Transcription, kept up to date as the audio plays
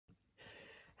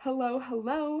Hello,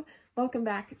 hello! Welcome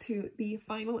back to the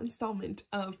final installment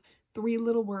of Three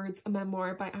Little Words, a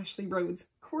memoir by Ashley Rhodes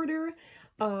Corder.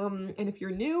 And if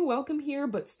you're new, welcome here,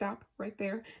 but stop right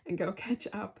there and go catch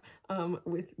up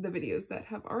with the videos that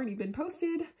have already been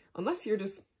posted, unless you're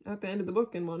just at the end of the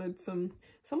book and wanted someone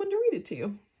to read it to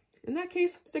you. In that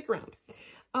case, stick around.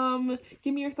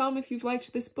 Give me your thumb if you've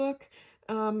liked this book,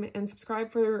 and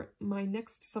subscribe for my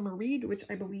next summer read, which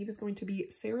I believe is going to be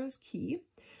Sarah's Key.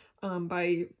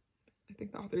 By, I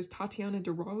think the author is Tatiana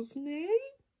de Rosnay.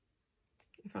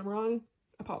 If I'm wrong,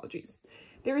 apologies.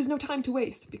 There is no time to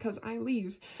waste because I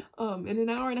leave in an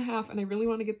hour and a half and I really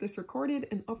want to get this recorded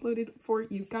and uploaded for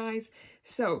you guys.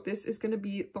 So this is going to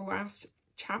be the last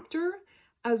chapter,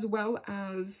 as well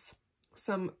as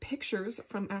some pictures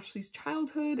from Ashley's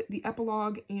childhood, the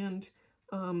epilogue, and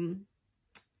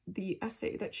the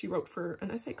essay that she wrote for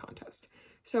an essay contest.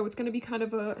 So it's going to be kind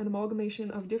of an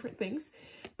amalgamation of different things,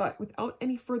 but without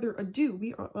any further ado,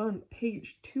 we are on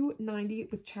page 290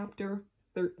 with chapter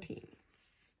 13.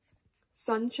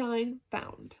 Sunshine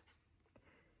Found.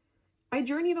 I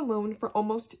journeyed alone for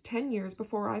almost 10 years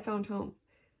before I found home.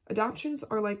 Adoptions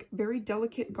are like very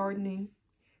delicate gardening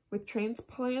with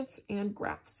transplants and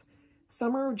grafts.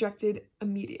 Some are rejected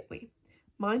immediately.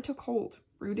 Mine took hold,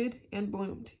 rooted, and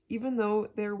bloomed, even though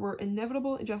there were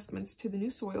inevitable adjustments to the new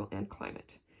soil and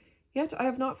climate. Yet I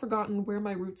have not forgotten where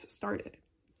my roots started.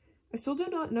 I still do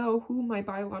not know who my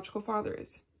biological father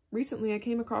is. Recently, I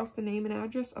came across the name and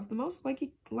address of the most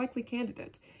likely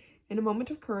candidate. In a moment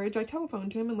of courage, I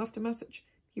telephoned him and left a message.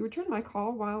 He returned my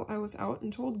call while I was out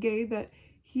and told Gay that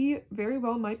he very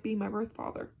well might be my birth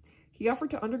father. He offered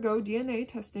to undergo DNA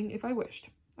testing if I wished.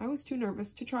 I was too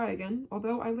nervous to try again,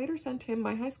 although I later sent him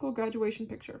my high school graduation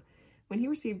picture. When he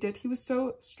received it, he was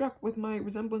so struck with my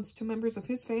resemblance to members of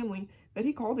his family that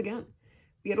he called again.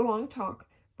 We had a long talk,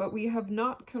 but we have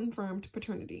not confirmed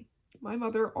paternity. My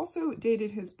mother also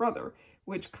dated his brother,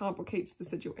 which complicates the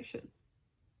situation.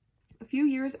 A few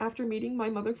years after meeting my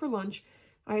mother for lunch,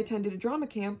 I attended a drama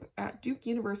camp at Duke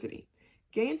University.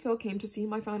 Gay and Phil came to see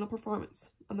my final performance.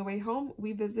 On the way home,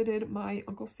 we visited my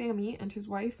Uncle Sammy and his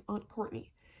wife, Aunt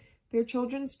Courtney. Their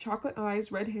children's chocolate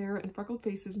eyes, red hair, and freckled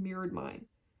faces mirrored mine.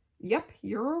 "Yep,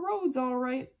 you're a Rhodes, all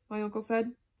right," my uncle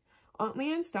said. Aunt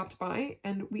Leanne stopped by,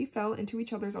 and we fell into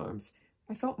each other's arms.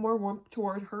 I felt more warmth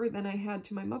toward her than I had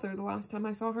to my mother the last time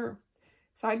I saw her.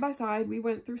 Side by side, we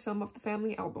went through some of the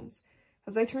family albums.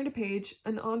 As I turned a page,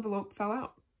 an envelope fell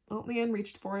out. Aunt Leanne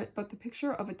reached for it, but the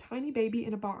picture of a tiny baby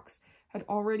in a box had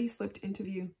already slipped into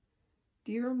view.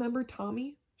 "Do you remember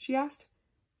Tommy?" she asked.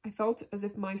 I felt as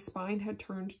if my spine had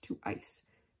turned to ice.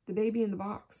 The baby in the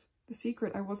box. The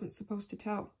secret I wasn't supposed to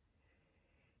tell.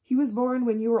 "He was born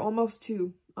when you were almost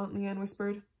 2, Aunt Leanne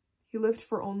whispered. "He lived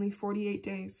for only 48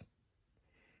 days.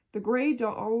 The gray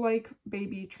doll-like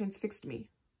baby transfixed me.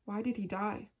 Why did he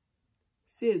die?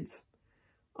 "SIDS,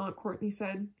 Aunt Courtney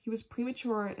said. "He was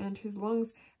premature and his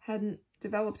lungs hadn't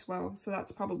developed well, so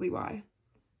that's probably why."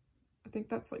 I think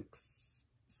that's like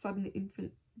sudden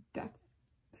infant death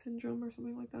syndrome or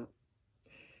something like that.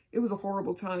 It was a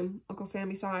horrible time. Uncle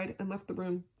Sammy sighed and left the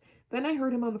room. Then I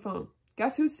heard him on the phone.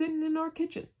 "Guess who's sitting in our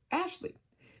kitchen? Ashley."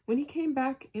 When he came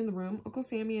back in the room, Uncle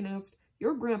Sammy announced,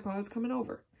 "Your grandpa is coming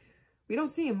over. We don't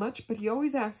see him much, but he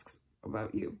always asks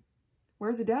about you."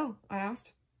 "Where's Adele?" I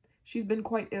asked. "She's been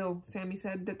quite ill," Sammy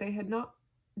said, that they had not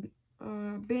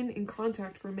been in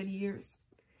contact for many years.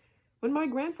 When my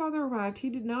grandfather arrived, he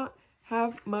did not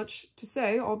have much to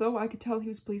say, although I could tell he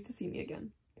was pleased to see me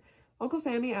again. Uncle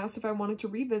Sammy asked if I wanted to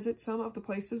revisit some of the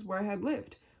places where I had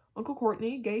lived. Uncle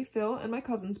Courtney, Gay, Phil, and my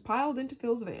cousins piled into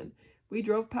Phil's van. We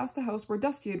drove past the house where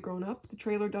Dusty had grown up, the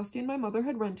trailer Dusty and my mother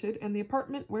had rented, and the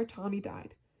apartment where Tommy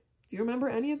died. "Do you remember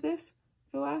any of this?"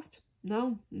 Phil asked.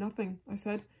 "No, nothing," I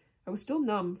said. I was still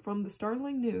numb from the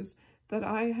startling news that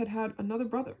I had had another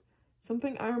brother,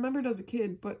 something I remembered as a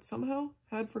kid, but somehow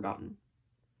had forgotten.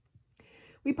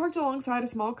 We parked alongside a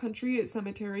small country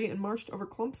cemetery and marched over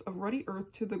clumps of ruddy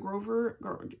earth to the Grover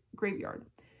graveyard.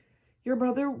 "Your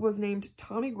brother was named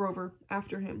Tommy Grover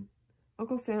after him."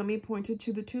 Uncle Sammy pointed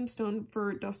to the tombstone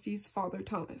for Dusty's father,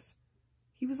 Thomas.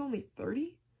 "He was only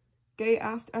 30? Gay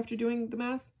asked after doing the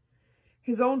math.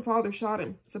 "His own father shot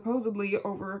him, supposedly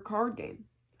over a card game,"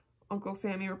 Uncle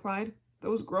Sammy replied.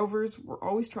 "Those Grovers were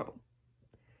always trouble."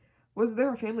 "Was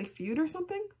there a family feud or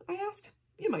something?" I asked.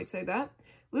 "You might say that.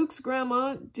 Luke's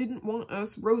grandma didn't want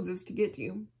us Rhodeses to get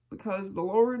you, because the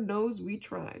Lord knows we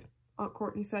tried," Aunt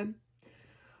Courtney said.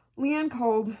 "Leanne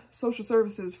called social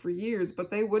services for years, but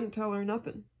they wouldn't tell her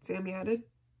nothing," Sammy added.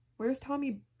 "Where's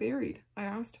Tommy buried?" I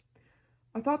asked.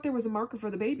 "I thought there was a marker for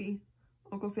the baby,"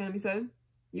 Uncle Sammy said.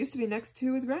 "Used to be next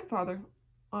to his grandfather."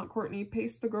 Aunt Courtney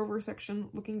paced the Grover section,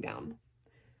 looking down.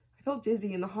 I felt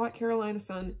dizzy in the hot Carolina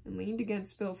sun and leaned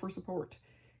against Phil for support.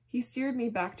 He steered me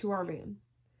back to our van.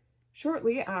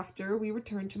 Shortly after we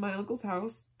returned to my uncle's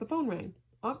house, the phone rang.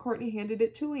 Aunt Courtney handed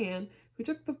it to Leanne, who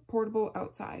took the portable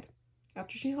outside.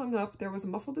 After she hung up, there was a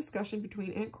muffled discussion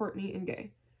between Aunt Courtney and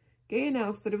Gay. Gay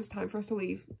announced that it was time for us to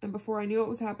leave, and before I knew what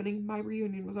was happening, my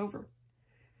reunion was over.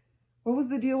 What was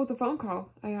the deal with the phone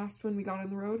call? I asked when we got on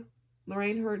the road.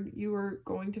 Lorraine heard you were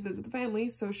going to visit the family,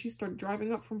 so she started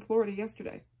driving up from Florida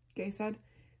yesterday, Gay said.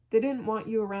 They didn't want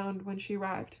you around when she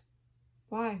arrived.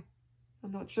 Why?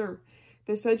 I'm not sure.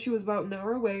 They said she was about an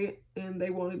hour away, and they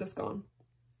wanted us gone.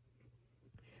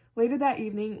 Later that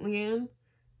evening,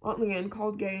 Aunt Leanne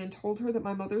called Gay and told her that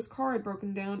my mother's car had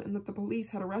broken down and that the police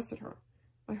had arrested her.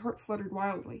 My heart fluttered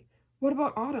wildly. What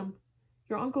about Autumn?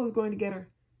 Your uncle is going to get her.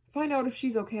 Find out if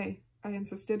she's okay, I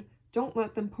insisted. Don't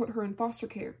let them put her in foster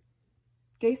care.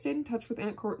 Gay stayed in touch with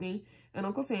Aunt Courtney and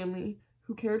Uncle Sammy,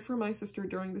 who cared for my sister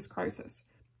during this crisis.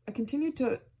 I continued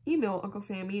to email Uncle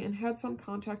Sammy and had some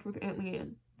contact with Aunt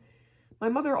Leanne. My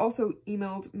mother also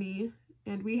emailed me,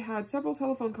 and we had several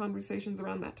telephone conversations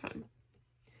around that time.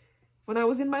 When I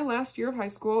was in my last year of high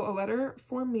school, a letter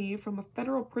for me from a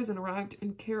federal prison arrived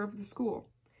in care of the school.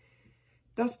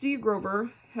 Dusty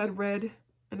Grover had read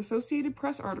an Associated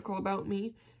Press article about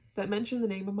me that mentioned the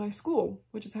name of my school,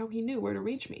 which is how he knew where to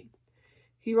reach me.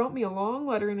 He wrote me a long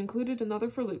letter and included another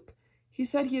for Luke. He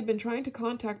said he had been trying to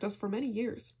contact us for many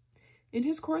years. In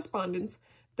his correspondence,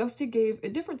 Dusty gave a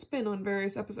different spin on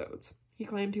various episodes. He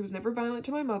claimed he was never violent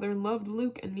to my mother and loved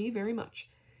Luke and me very much.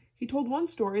 He told one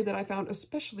story that I found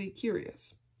especially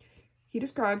curious. He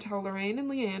described how Lorraine and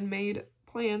Leanne made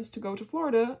plans to go to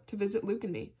Florida to visit Luke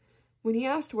and me. When he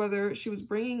asked whether she was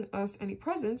bringing us any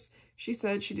presents, she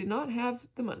said she did not have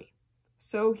the money.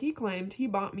 So he claimed he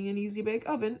bought me an easy-bake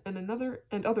oven and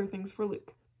other things for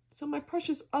Luke. So my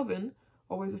precious oven,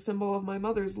 always a symbol of my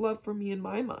mother's love for me in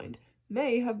my mind,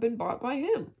 may have been bought by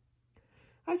him.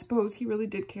 I suppose he really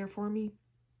did care for me.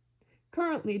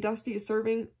 Currently, Dusty is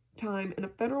serving time in a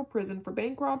federal prison for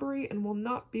bank robbery and will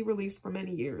not be released for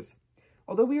many years.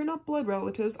 Although we are not blood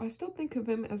relatives, I still think of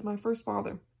him as my first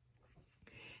father.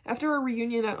 After a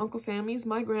reunion at Uncle Sammy's,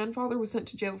 my grandfather was sent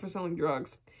to jail for selling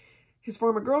drugs. His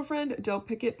former girlfriend, Adele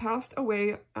Pickett, passed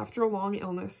away after a long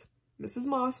illness. Mrs.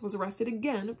 Moss was arrested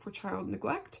again for child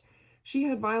neglect. She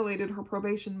had violated her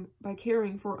probation by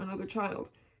caring for another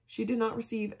child. She did not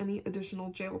receive any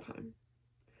additional jail time.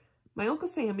 My Uncle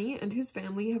Sammy and his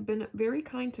family have been very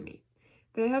kind to me.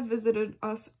 They have visited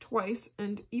us twice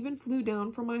and even flew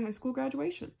down for my high school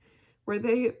graduation, where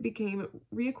they became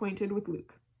reacquainted with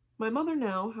Luke. My mother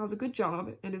now has a good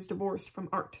job and is divorced from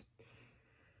Art.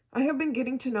 I have been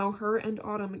getting to know her and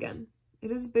Autumn again. It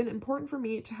has been important for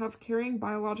me to have caring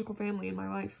biological family in my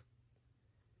life.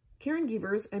 Karen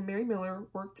Gevers and Mary Miller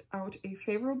worked out a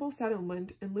favorable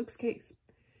settlement in Luke's case.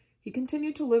 He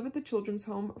continued to live at the children's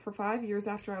home for 5 years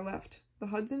after I left. The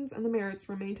Hudsons and the Merritts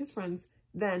remained his friends.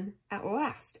 Then, at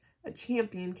last, a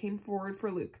champion came forward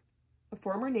for Luke. A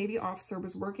former Navy officer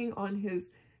was working on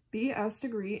his B.S.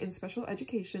 degree in special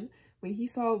education when he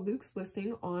saw Luke's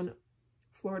listing on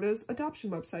Florida's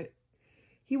adoption website.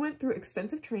 He went through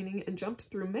extensive training and jumped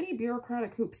through many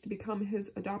bureaucratic hoops to become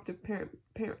his adoptive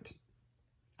parent.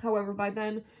 However, by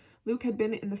then, Luke had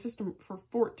been in the system for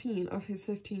 14 of his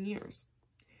 15 years.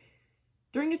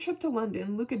 During a trip to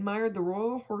London, Luke admired the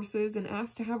royal horses and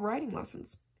asked to have riding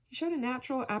lessons. He showed a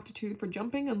natural aptitude for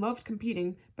jumping and loved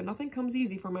competing, but nothing comes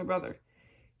easy for my brother.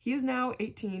 He is now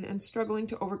 18 and struggling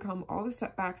to overcome all the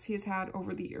setbacks he has had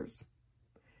over the years.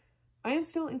 I am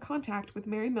still in contact with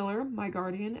Mary Miller, my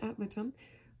guardian at Lytton,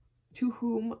 to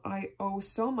whom I owe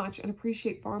so much and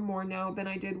appreciate far more now than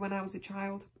I did when I was a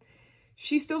child.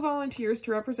 She still volunteers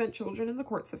to represent children in the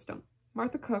court system.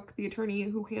 Martha Cook, the attorney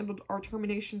who handled our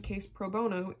termination case pro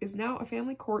bono, is now a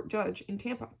family court judge in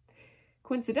Tampa.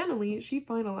 Coincidentally, she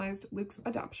finalized Luke's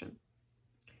adoption.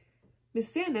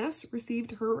 Miss Sandness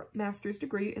received her master's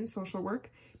degree in social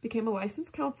work, became a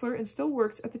licensed counselor, and still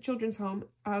works at the children's home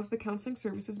as the counseling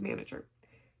services manager.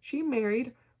 She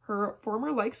married her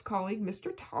former Likes colleague,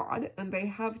 Mr. Todd, and they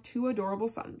have 2 adorable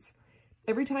sons.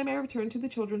 Every time I return to the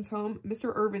children's home,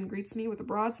 Mr. Irvin greets me with a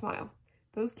broad smile.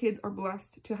 Those kids are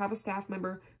blessed to have a staff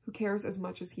member who cares as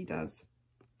much as he does.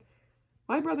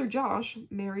 My brother Josh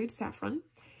married Saffron.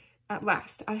 At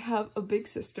last, I have a big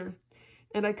sister,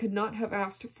 and I could not have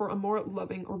asked for a more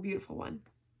loving or beautiful one.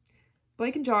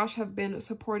 Blake and Josh have been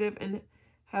supportive and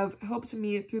have helped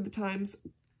me through the times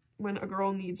when a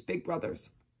girl needs big brothers.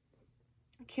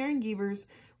 Karen Gevers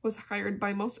was hired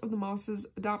by most of the Moss's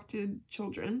adopted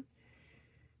children,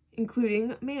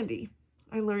 including Mandy.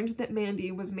 I learned that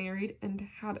Mandy was married and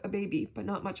had a baby, but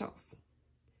not much else.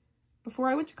 Before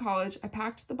I went to college, I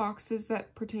packed the boxes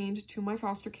that pertained to my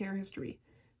foster care history.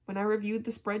 When I reviewed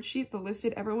the spreadsheet that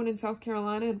listed everyone in South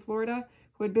Carolina and Florida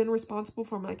who had been responsible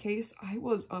for my case, I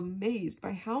was amazed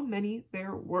by how many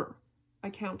there were. I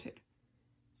counted.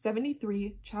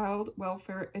 73 child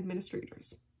welfare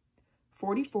administrators,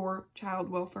 44 child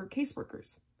welfare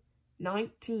caseworkers,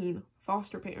 19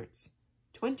 foster parents,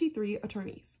 23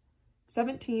 attorneys,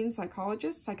 17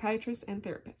 psychologists, psychiatrists, and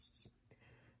therapists,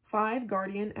 5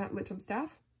 guardian ad litem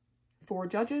staff, 4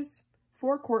 judges,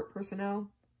 4 court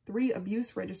personnel, 3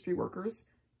 abuse registry workers,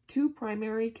 2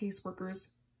 primary caseworkers,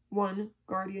 1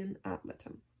 guardian ad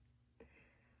litem.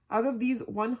 Out of these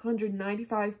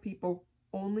 195 people,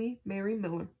 only Mary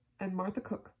Miller and Martha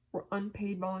Cook were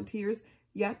unpaid volunteers,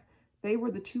 yet they were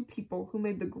the 2 people who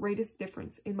made the greatest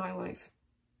difference in my life.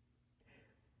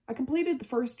 I completed the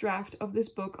first draft of this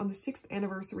book on the 6th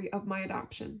anniversary of my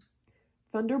adoption.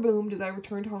 Thunder boomed as I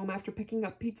returned home after picking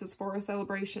up pizzas for a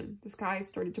celebration. The sky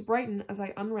started to brighten as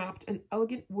I unwrapped an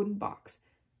elegant wooden box.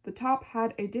 The top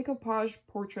had a decoupage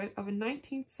portrait of a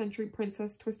 19th century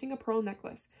princess twisting a pearl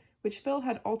necklace, which Phil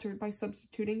had altered by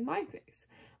substituting my face.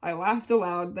 I laughed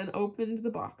aloud, then opened the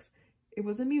box. It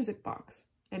was a music box,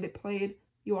 and it played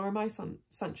 "You Are My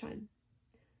Sunshine."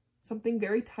 Something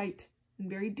very tight and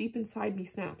very deep inside me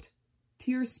snapped.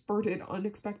 Tears spurted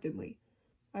unexpectedly.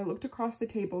 I looked across the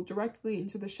table directly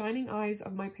into the shining eyes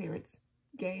of my parents.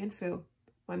 Gay and Phil,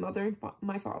 my mother and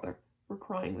my father, were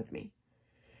crying with me.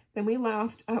 Then we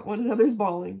laughed at one another's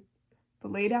bawling. The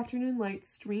late afternoon light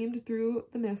streamed through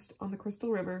the mist on the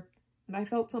Crystal River, and I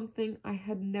felt something I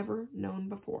had never known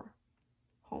before.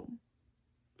 Home.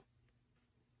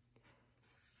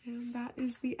 And that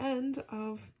is the end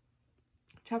of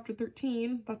chapter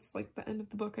 13. That's like the end of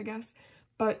the book, I guess.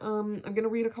 But I'm going to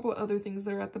read a couple of other things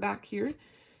that are at the back here.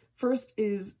 First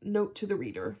is Note to the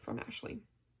Reader from Ashley.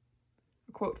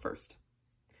 A quote first.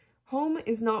 "Home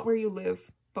is not where you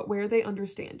live, but where they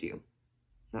understand you."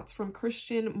 That's from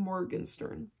Christian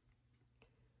Morgenstern.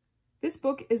 "This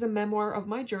book is a memoir of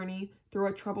my journey through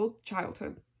a troubled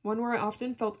childhood, one where I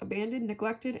often felt abandoned,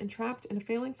 neglected, and trapped in a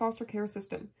failing foster care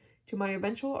system, to my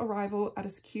eventual arrival at a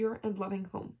secure and loving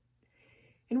home.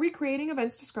 In recreating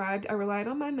events described, I relied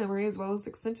on my memory as well as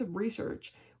extensive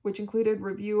research, which included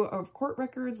review of court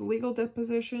records, legal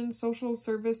depositions, social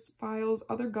service files,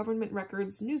 other government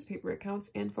records, newspaper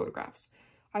accounts, and photographs.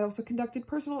 I also conducted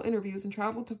personal interviews and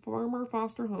traveled to former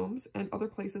foster homes and other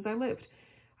places I lived.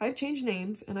 I have changed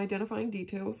names and identifying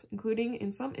details, including,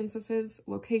 in some instances,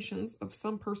 locations of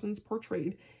some persons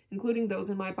portrayed, including those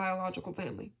in my biological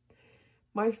family.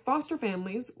 My foster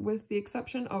families, with the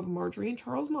exception of Marjorie and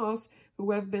Charles Moss,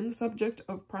 who have been the subject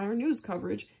of prior news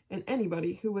coverage, and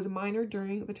anybody who was a minor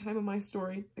during the time of my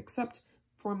story, except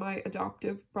for my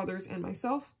adoptive brothers and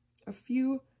myself, a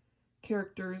few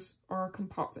characters are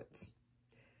composites.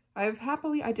 I have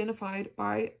happily identified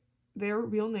by their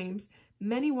real names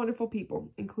many wonderful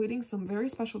people, including some very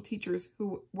special teachers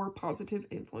who were positive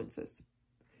influences.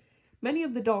 Many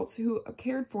of the adults who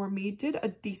cared for me did a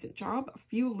decent job. A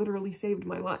few literally saved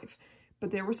my life. But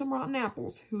there were some rotten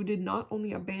apples who did not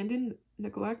only abandon,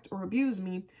 neglect, or abuse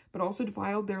me, but also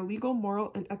defiled their legal,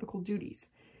 moral, and ethical duties.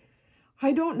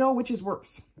 I don't know which is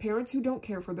worse, parents who don't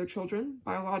care for their children,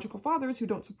 biological fathers who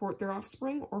don't support their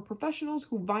offspring, or professionals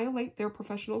who violate their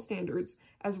professional standards,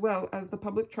 as well as the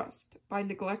public trust, by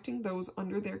neglecting those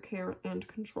under their care and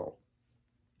control.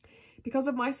 Because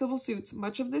of my civil suits,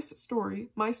 much of this story,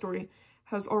 my story,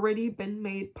 has already been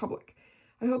made public.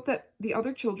 I hope that the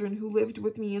other children who lived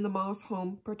with me in the Moss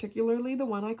home, particularly the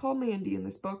one I call Mandy in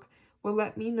this book, will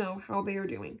let me know how they are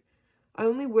doing. I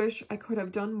only wish I could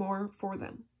have done more for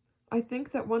them. I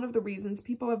think that one of the reasons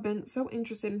people have been so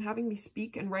interested in having me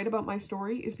speak and write about my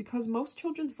story is because most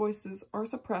children's voices are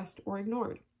suppressed or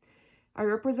ignored. I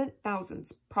represent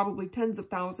thousands, probably tens of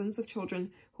thousands of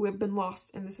children who have been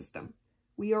lost in the system.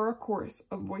 We are a chorus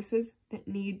of voices that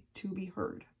need to be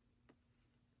heard.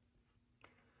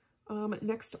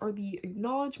 Next are the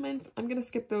acknowledgements. I'm going to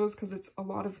skip those because it's a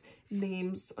lot of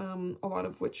names, a lot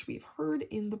of which we've heard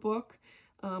in the book.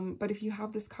 But if you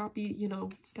have this copy, you know,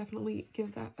 definitely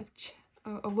give that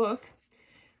a look.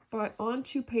 But on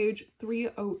to page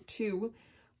 302,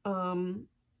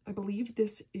 I believe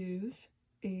this is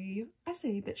a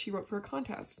essay that she wrote for a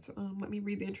contest. Let me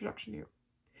read the introduction here.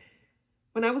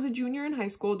 When I was a junior in high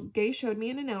school, Gay showed me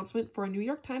an announcement for a New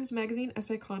York Times Magazine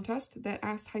essay contest that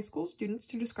asked high school students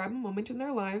to describe a moment in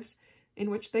their lives in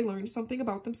which they learned something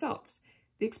about themselves.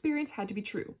 The experience had to be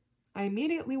true. I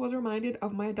immediately was reminded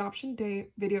of my adoption day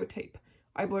videotape.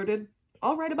 I blurted,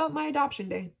 "I'll write about my adoption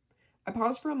day." I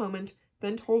paused for a moment,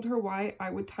 then told her why I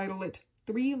would title it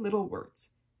 3 Little Words.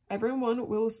 Everyone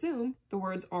will assume the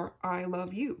words are I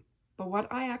love you, but what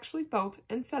I actually felt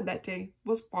and said that day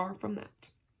was far from that.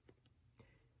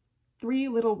 3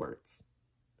 Little Words.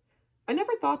 I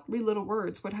never thought 3 little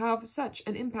words would have such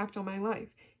an impact on my life,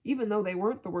 even though they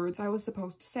weren't the words I was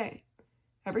supposed to say.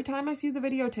 Every time I see the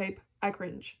videotape, I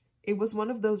cringe. It was one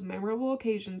of those memorable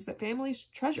occasions that families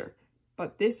treasure,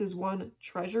 but this is one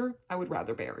treasure I would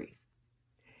rather bury.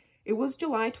 It was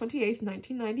July 28,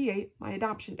 1998, my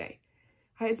adoption day.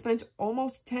 I had spent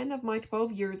almost 10 of my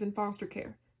 12 years in foster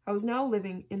care. I was now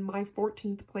living in my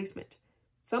 14th placement.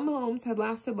 Some homes had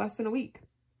lasted less than a week,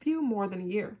 few more than a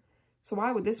year. So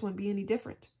why would this one be any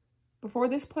different? Before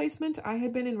this placement, I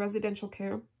had been in residential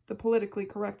care, the politically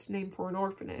correct name for an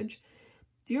orphanage.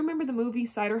 Do you remember the movie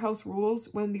Cider House Rules,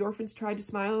 when the orphans tried to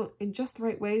smile in just the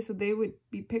right way so they would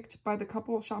be picked by the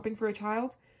couple shopping for a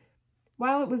child?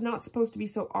 While it was not supposed to be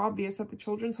so obvious at the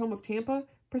Children's Home of Tampa,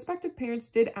 prospective parents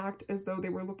did act as though they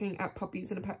were looking at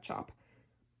puppies in a pet shop.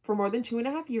 For more than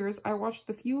 2.5 years, I watched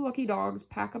the few lucky dogs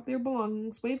pack up their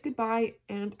belongings, wave goodbye,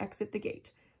 and exit the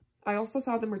gate. I also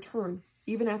saw them return,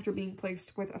 even after being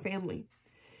placed with a family.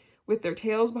 With their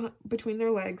tails between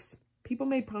their legs, people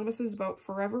made promises about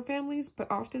forever families, but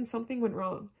often something went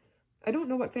wrong. I don't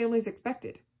know what families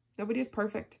expected. Nobody is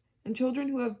perfect, and children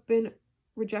who have been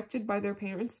rejected by their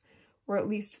parents, or at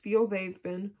least feel they've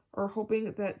been, are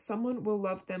hoping that someone will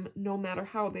love them no matter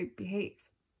how they behave.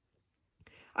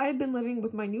 I had been living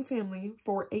with my new family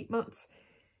for 8 months.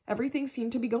 Everything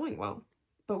seemed to be going well.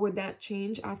 But would that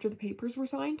change after the papers were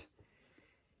signed?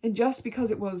 And just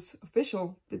because it was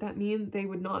official, did that mean they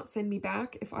would not send me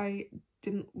back if I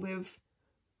didn't live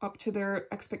up to their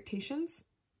expectations?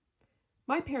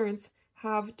 My parents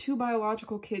have 2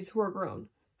 biological kids who are grown,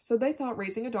 so they thought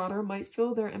raising a daughter might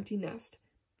fill their empty nest.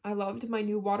 I loved my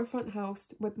new waterfront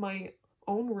house with my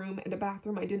own room and a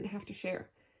bathroom I didn't have to share.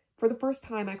 For the first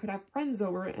time, I could have friends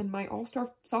over, and my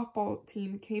all-star softball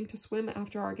team came to swim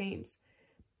after our games.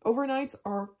 Overnights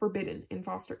are forbidden in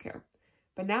foster care,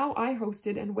 but now I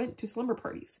hosted and went to slumber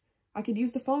parties. I could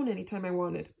use the phone anytime I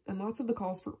wanted, and lots of the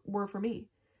calls were for me.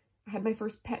 I had my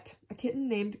first pet, a kitten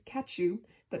named Catchu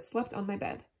that slept on my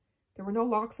bed. There were no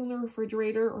locks on the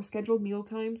refrigerator or scheduled meal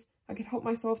times. I could help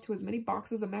myself to as many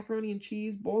boxes of macaroni and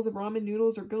cheese, bowls of ramen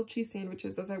noodles, or grilled cheese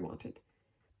sandwiches as I wanted.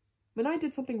 When I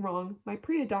did something wrong, my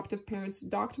pre-adoptive parents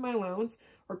docked my allowance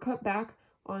or cut back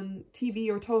on TV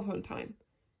or telephone time.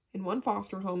 In one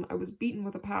foster home, I was beaten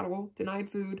with a paddle, denied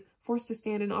food, forced to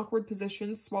stand in awkward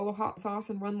positions, swallow hot sauce,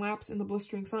 and run laps in the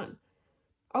blistering sun.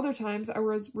 Other times, I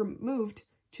was removed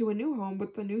to a new home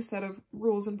with a new set of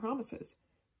rules and promises.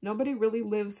 Nobody really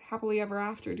lives happily ever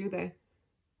after, do they?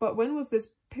 But when was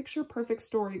this picture-perfect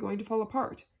story going to fall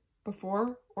apart?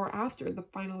 Before or after the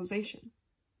finalization?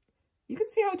 You can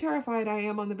see how terrified I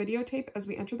am on the videotape as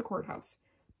we enter the courthouse.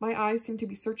 My eyes seem to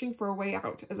be searching for a way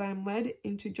out as I am led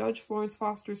into Judge Florence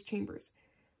Foster's chambers.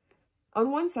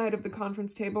 On one side of the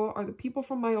conference table are the people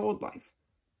from my old life.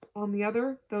 On the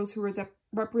other, those who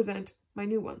represent my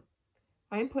new one.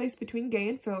 I am placed between Gay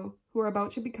and Phil, who are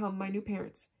about to become my new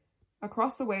parents.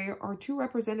 Across the way are 2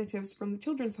 representatives from the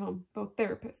children's home, both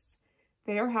therapists.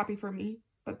 They are happy for me,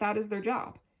 but that is their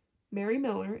job. Mary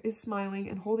Miller is smiling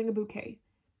and holding a bouquet.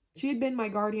 She had been my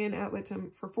guardian ad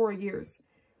litem for 4 years,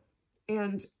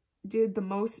 and did the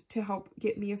most to help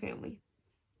get me a family.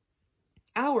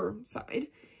 Our side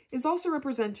is also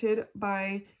represented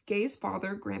by Gay's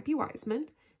father, Grampy Wiseman,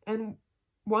 and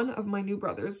one of my new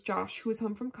brothers, Josh, who is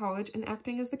home from college and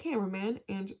acting as the cameraman,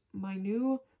 and my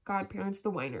new godparents,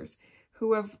 the Winers,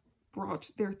 who have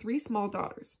brought their 3 small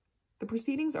daughters. The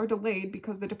proceedings are delayed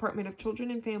because the Department of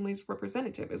Children and Families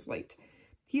representative is late.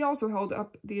 He also held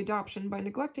up the adoption by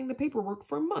neglecting the paperwork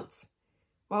for months.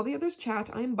 While the others chat,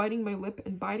 I am biting my lip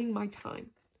and biding my time.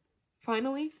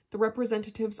 Finally, the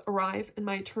representatives arrive, and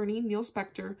my attorney, Neil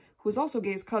Spector, who is also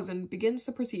Gay's cousin, begins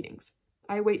the proceedings.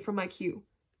 I wait for my cue.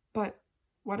 But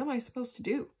what am I supposed to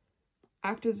do?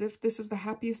 Act as if this is the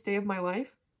happiest day of my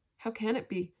life? How can it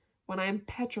be, when I am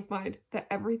petrified that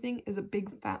everything is a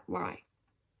big fat lie?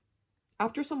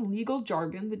 After some legal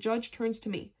jargon, the judge turns to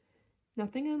me.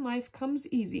 "Nothing in life comes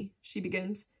easy," she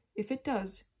begins. "If it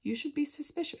does, you should be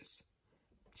suspicious."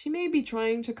 She may be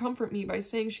trying to comfort me by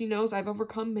saying she knows I've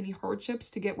overcome many hardships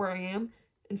to get where I am.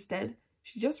 Instead,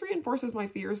 she just reinforces my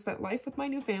fears that life with my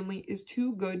new family is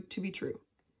too good to be true.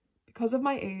 Because of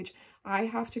my age, I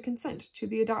have to consent to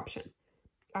the adoption.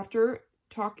 After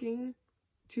talking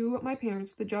to my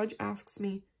parents, the judge asks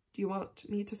me, "Do you want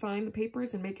me to sign the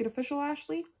papers and make it official,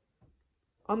 Ashley?"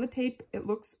 On the tape, it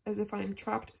looks as if I am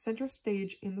trapped center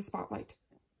stage in the spotlight.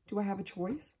 Do I have a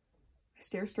choice? I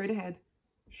stare straight ahead.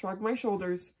 shrug my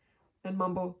shoulders, and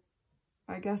mumble,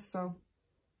 "I guess so."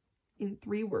 In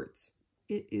 3 words,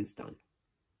 it is done.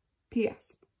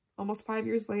 P.S. Almost 5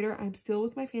 years later, I'm still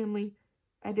with my family.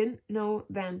 I didn't know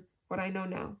then what I know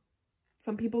now.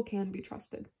 Some people can be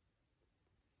trusted.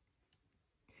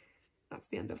 That's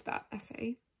the end of that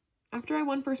essay. After I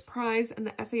won first prize and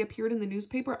the essay appeared in the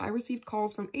newspaper, I received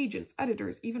calls from agents,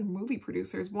 editors, even movie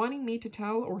producers wanting me to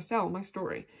tell or sell my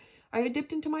story. I had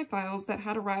dipped into my files that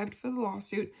had arrived for the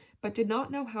lawsuit, but did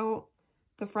not know how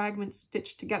the fragments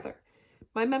stitched together.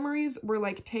 My memories were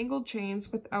like tangled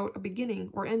chains without a beginning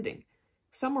or ending.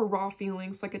 Some were raw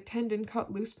feelings, like a tendon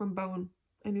cut loose from bone.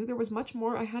 I knew there was much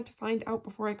more I had to find out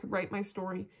before I could write my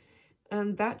story,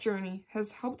 and that journey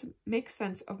has helped make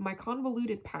sense of my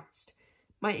convoluted past.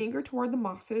 My anger toward the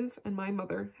Mosses and my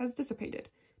mother has dissipated,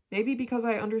 maybe because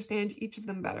I understand each of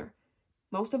them better.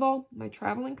 Most of all, my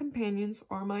traveling companions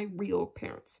are my real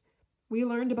parents. We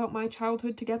learned about my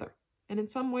childhood together, and in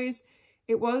some ways,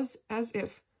 it was as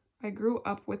if I grew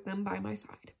up with them by my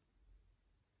side.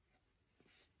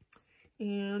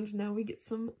 And now we get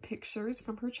some pictures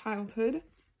from her childhood.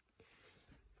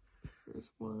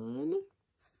 Here's one,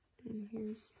 and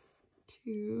here's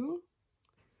 2.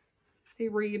 They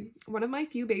read, "One of my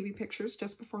few baby pictures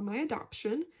just before my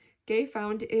adoption. Gay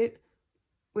found it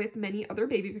with many other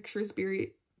baby pictures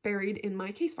buried in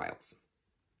my case files."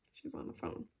 She's on the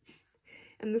phone.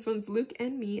 And this one's Luke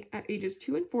and me at ages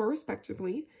 2 and 4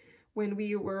 respectively, when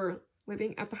we were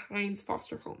living at the Hines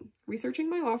foster home. Researching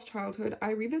my lost childhood,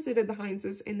 I revisited the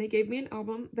Hineses, and they gave me an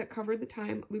album that covered the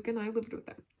time Luke and I lived with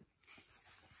them.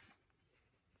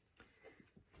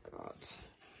 Got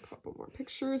a couple more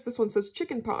pictures. This one says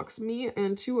chicken pox, me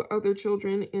and 2 other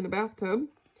children in a bathtub.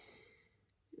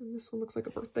 And this one looks like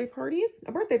a birthday party.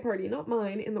 A birthday party, not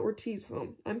mine, in the Ortiz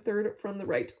home. I'm 3rd from the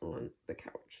right on the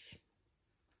couch.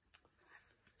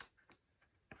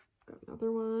 Got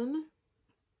another one.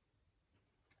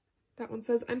 That one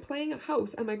says, "I'm playing a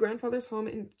house at my grandfather's home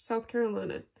in South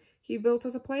Carolina. He built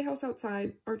us a playhouse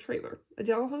outside our trailer.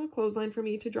 Adele hung a clothesline for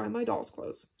me to dry my doll's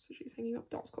clothes." So she's hanging up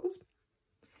doll's clothes.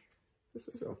 This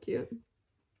is real cute.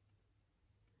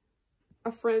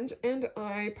 "A friend and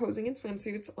I posing in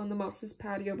swimsuits on the Moss's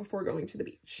patio before going to the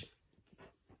beach."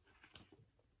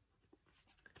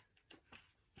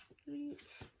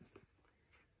 Right.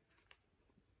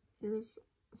 It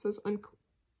says, "I'm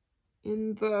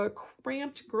in the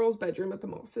cramped girls' bedroom at the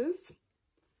Mosses."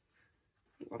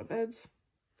 A lot of beds.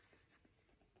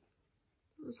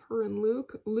 There's her and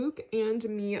Luke. Luke and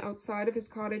me outside of his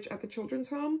cottage at the children's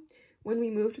home. When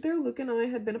we moved there, Luke and I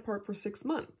had been apart for 6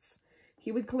 months.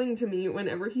 He would cling to me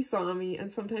whenever he saw me,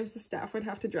 and sometimes the staff would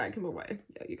have to drag him away.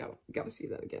 Yeah, you gotta see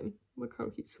that again. Look how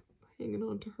he's hanging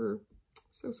on to her.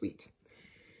 So sweet.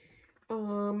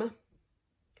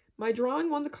 My drawing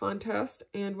won the contest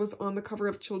and was on the cover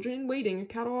of Children in Waiting, a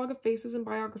catalog of faces and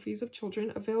biographies of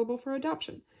children available for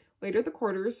adoption. Later, the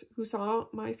Quarters, who saw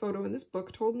my photo in this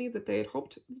book, told me that they had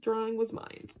hoped the drawing was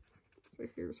mine. So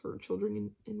here's her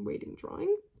Children in Waiting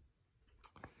drawing.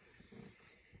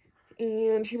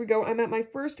 And here we go. "I'm at my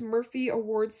first Murphy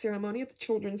Awards ceremony at the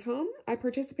children's home. I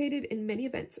participated in many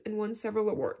events and won several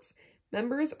awards.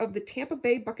 Members of the Tampa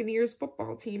Bay Buccaneers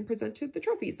football team presented the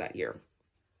trophies that year."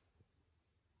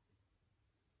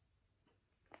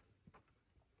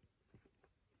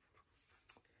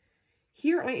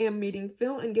 "Here I am meeting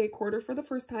Phil and Gay Quarter for the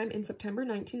first time in September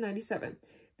 1997.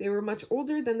 They were much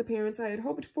older than the parents I had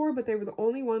hoped for, but they were the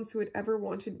only ones who had ever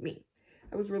wanted me.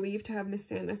 I was relieved to have Miss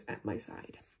Sandness at my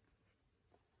side."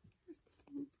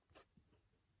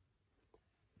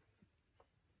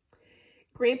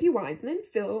 Grampy Wiseman,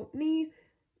 Phil, me,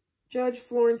 Judge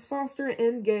Florence Foster,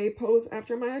 and Gay pose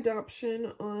after my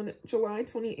adoption on July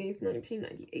 28,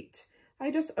 1998. I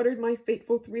just uttered my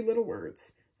fateful 3 little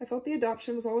words. I felt the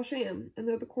adoption was all a sham, and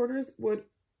thought the Quarters would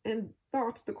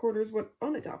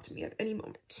unadopt me at any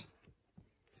moment.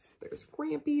 There's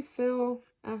Grampy, Phil,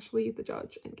 Ashley, the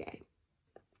judge, and Gay.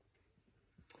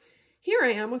 "Here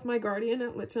I am with my guardian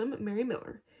at Lytton, Mary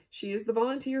Miller. She is the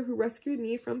volunteer who rescued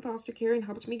me from foster care and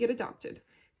helped me get adopted.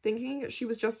 Thinking she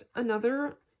was just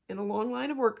another in a long line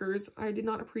of workers, I did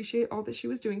not appreciate all that she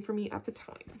was doing for me at the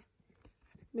time."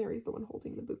 Mary's the one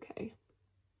holding the bouquet.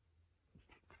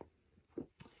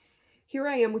 "Here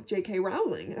I am with J.K.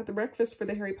 Rowling at the breakfast for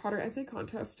the Harry Potter essay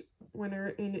contest winner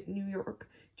in New York.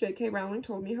 J.K. Rowling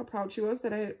told me how proud she was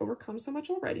that I had overcome so much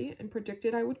already and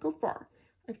predicted I would go far.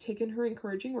 I've taken her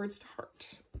encouraging words to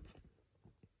heart."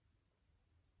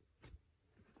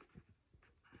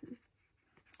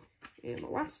 And the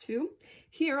last 2.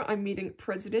 "Here I'm meeting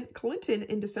President Clinton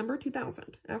in December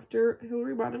 2000. After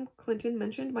Hillary Rodham Clinton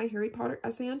mentioned my Harry Potter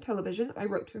essay on television, I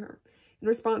wrote to her. In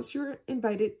response, she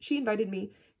invited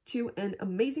me to an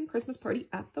amazing Christmas party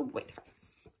at the White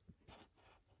House.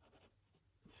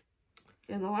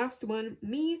 And the last one,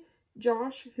 me,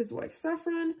 Josh, his wife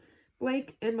Saffron,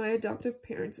 Blake, and my adoptive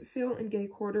parents, Phil and Gay,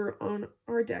 quarter on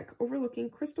our deck overlooking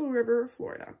Crystal River,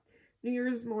 Florida. New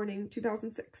Year's morning,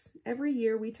 2006. Every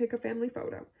year we take a family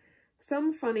photo.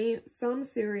 Some funny, some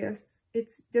serious.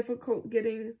 It's difficult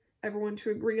getting everyone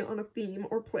to agree on a theme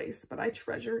or place, but I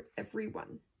treasure every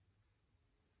one.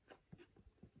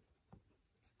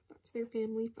 That's their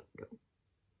family photo.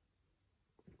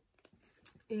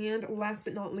 And last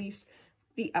but not least,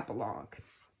 the epilogue.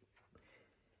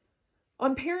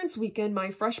 On Parents' Weekend,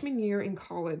 my freshman year in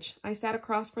college, I sat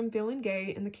across from Phil and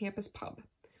Gay in the campus pub.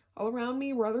 All around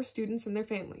me were other students and their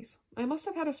families. I must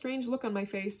have had a strange look on my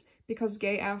face because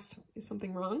Gay asked, "Is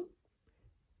something wrong?"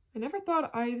 I never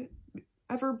thought I'd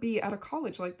ever be at a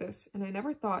college like this, and I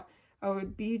never thought I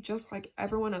would be just like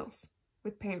everyone else,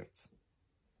 with parents.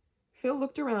 Phil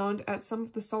looked around at some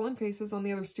of the sullen faces on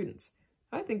the other students.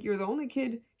 "I think you're the only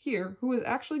kid here who is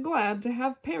actually glad to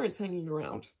have parents hanging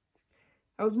around."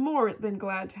 I was more than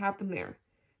glad to have them there.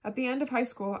 At the end of high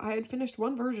school, I had finished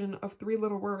one version of 3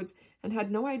 Little Words and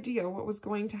had no idea what was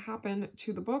going to happen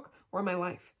to the book or my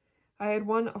life. I had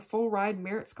won a full-ride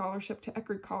merit scholarship to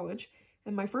Eckerd College,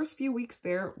 and my first few weeks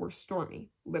there were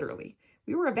stormy, literally.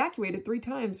 We were evacuated 3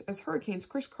 times as hurricanes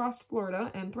crisscrossed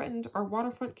Florida and threatened our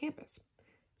waterfront campus.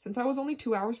 Since I was only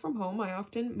 2 hours from home, I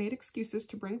often made excuses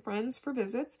to bring friends for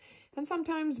visits, and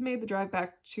sometimes made the drive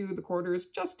back to the quarters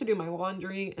just to do my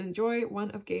laundry and enjoy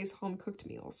one of Gay's home-cooked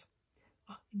meals.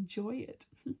 Oh, enjoy it.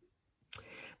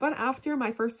 But after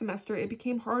my first semester, it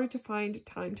became harder to find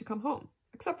time to come home,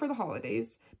 except for the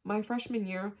holidays. My freshman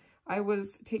year, I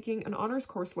was taking an honors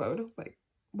course load,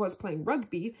 was playing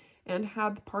rugby, and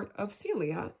had the part of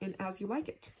Celia in As You Like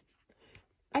It.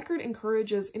 Eckerd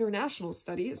encourages international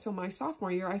study, so my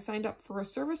sophomore year I signed up for a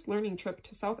service learning trip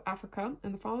to South Africa,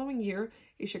 and the following year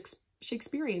a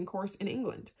Shakespearean course in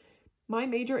England. My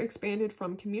major expanded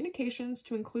from communications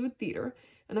to include theater,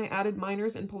 and I added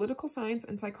minors in political science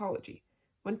and psychology.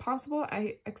 When possible,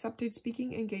 I accepted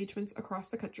speaking engagements across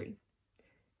the country.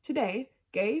 Today,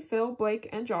 Gay, Phil, Blake,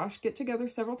 and Josh get together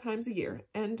several times a year,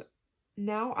 and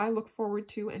now I look forward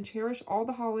to and cherish all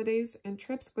the holidays and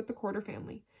trips with the Quarter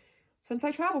family. Since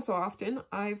I travel so often,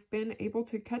 I've been able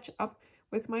to catch up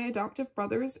with my adoptive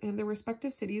brothers and their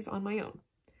respective cities on my own.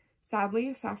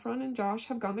 Sadly, Saffron and Josh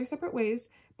have gone their separate ways,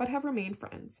 but have remained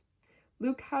friends.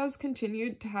 Luke has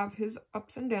continued to have his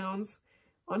ups and downs.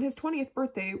 On his 20th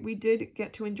birthday, we did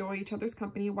get to enjoy each other's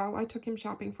company while I took him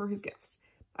shopping for his gifts.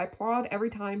 I applaud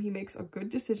every time he makes a good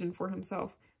decision for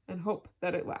himself and hope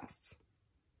that it lasts.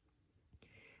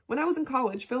 When I was in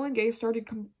college, Phil and Gay started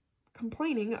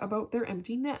complaining about their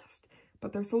empty nest,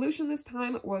 but their solution this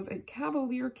time was a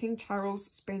Cavalier King Charles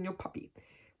Spaniel puppy,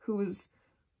 whose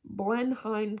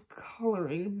Blenheim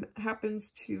coloring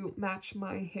happens to match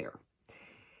my hair.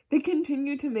 They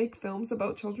continue to make films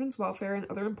about children's welfare and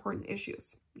other important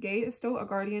issues. Gay is still a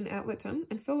guardian at Lytton,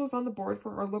 and Phil is on the board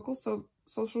for our local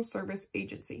social service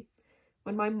agency.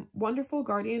 When my wonderful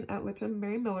guardian at Lytton,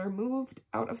 Mary Miller, moved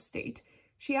out of state,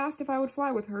 she asked if I would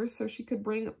fly with her so she could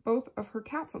bring both of her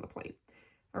cats on the plane.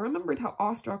 I remembered how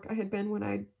awestruck I had been when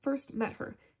I first met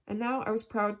her, and now I was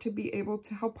proud to be able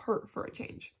to help her for a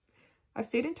change. I've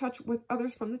stayed in touch with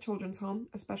others from the children's home,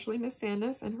 especially Miss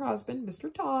Sandus and her husband,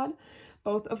 Mr. Todd,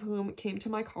 both of whom came to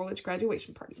my college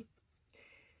graduation party.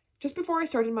 Just before I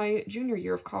started my junior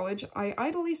year of college, I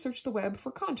idly searched the web for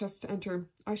contests to enter.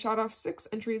 I shot off 6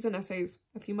 entries and essays.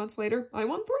 A few months later, I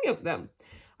won 3 of them.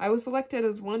 I was selected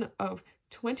as one of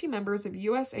 20 members of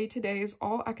USA Today's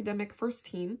all-academic first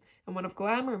team, and one of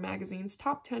Glamour magazine's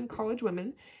top 10 college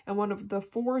women, and one of the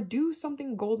 4 Do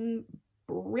Something Golden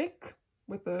Brick,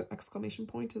 with the exclamation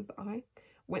point as the I,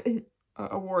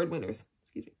 award winners,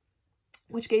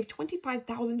 which gave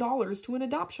 $25,000 to an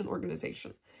adoption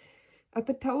organization. At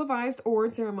the televised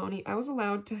award ceremony, I was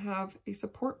allowed to have a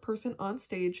support person on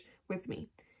stage with me,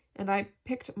 and I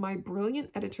picked my brilliant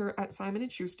editor at Simon &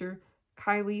 Schuster,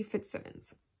 Kylie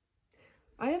Fitzsimmons.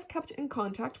 I have kept in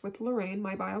contact with Lorraine,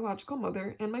 my biological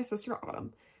mother, and my sister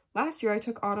Autumn. Last year, I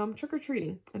took Autumn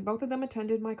trick-or-treating, and both of them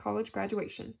attended my college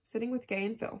graduation, sitting with Gay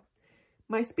and Phil.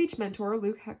 My speech mentor,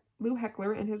 Lou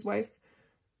Heckler, and his wife,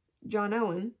 John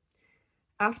Ellen,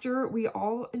 after we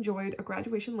all enjoyed a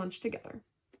graduation lunch together.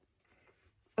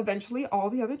 Eventually, all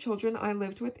the other children I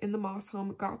lived with in the Moss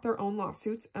home got their own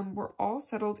lawsuits and were all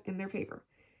settled in their favor.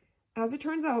 As it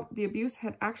turns out, the abuse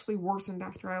had actually worsened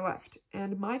after I left,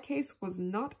 and my case was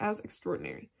not as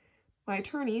extraordinary. My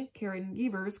attorney, Karen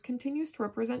Gievers, continues to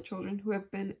represent children who have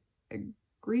been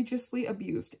egregiously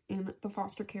abused in the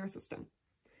foster care system.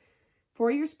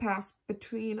 4 years passed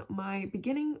between my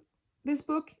beginning this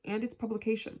book and its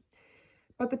publication,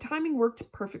 but the timing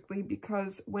worked perfectly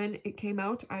because when it came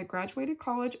out, I graduated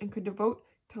college and could devote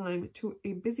time to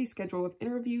a busy schedule of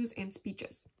interviews and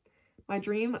speeches. My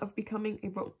dream of becoming a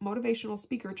motivational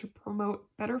speaker to promote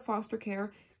better foster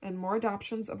care and more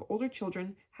adoptions of older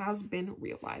children has been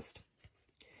realized.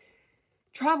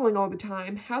 Traveling all the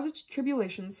time has its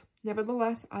tribulations.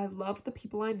 Nevertheless, I love the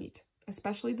people I meet,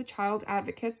 especially the child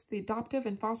advocates, the adoptive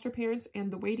and foster parents,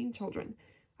 and the waiting children.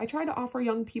 I try to offer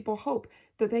young people hope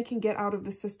that they can get out of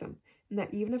the system, and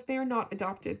that even if they are not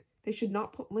adopted, they should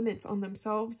not put limits on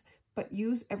themselves, but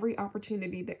use every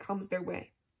opportunity that comes their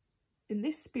way. In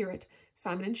this spirit,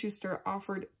 Simon & Schuster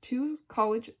offered 2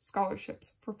 college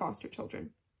scholarships for foster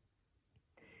children.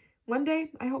 One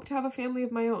day, I hope to have a family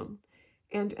of my own,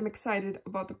 and am excited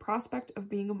about the prospect of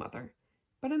being a mother.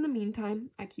 But in the meantime,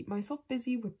 I keep myself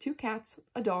busy with 2 cats,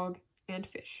 a dog, and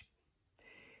fish.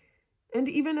 And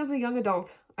even as a young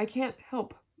adult, I can't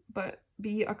help but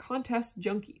be a contest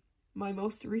junkie. My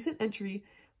most recent entry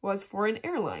was for an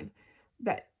airline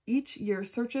that each year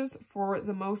searches for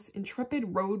the most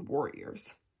intrepid road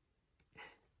warriors.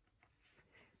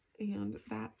 And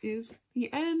that is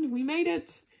the end. We made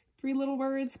it. 3 Little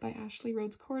Words by Ashley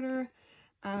Rhodes Corder.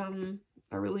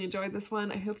 I really enjoyed this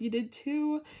one. I hope you did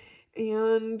too.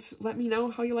 And let me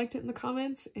know how you liked it in the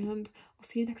comments. And I'll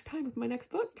see you next time with my next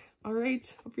book. All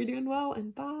right. Hope you're doing well,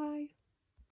 and bye.